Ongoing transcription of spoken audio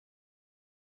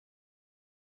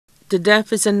The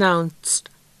death is announced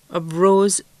of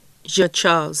Rose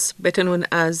Charles, better known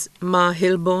as Ma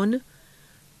Hilbone,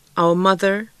 our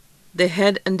mother, the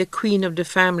head and the queen of the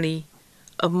family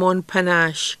of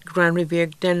Montparnasse, Grand Riviere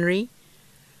Dennery,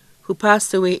 who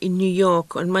passed away in New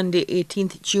York on Monday,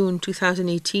 18th June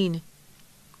 2018.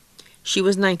 She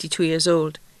was 92 years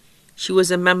old. She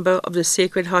was a member of the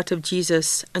Sacred Heart of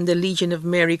Jesus and the Legion of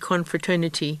Mary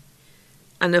Confraternity,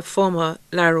 and a former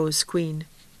Larose Queen.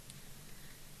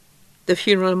 The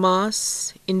funeral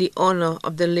mass in the honor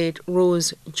of the late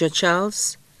Rose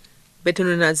Charles, better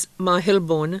known as Ma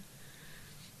Hilbone,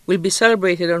 will be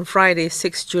celebrated on Friday,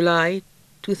 6 July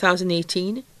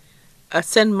 2018 at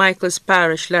St. Michael's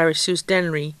Parish, La Ressource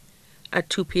Dennery at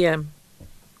 2 p.m.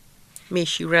 May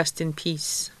she rest in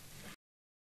peace.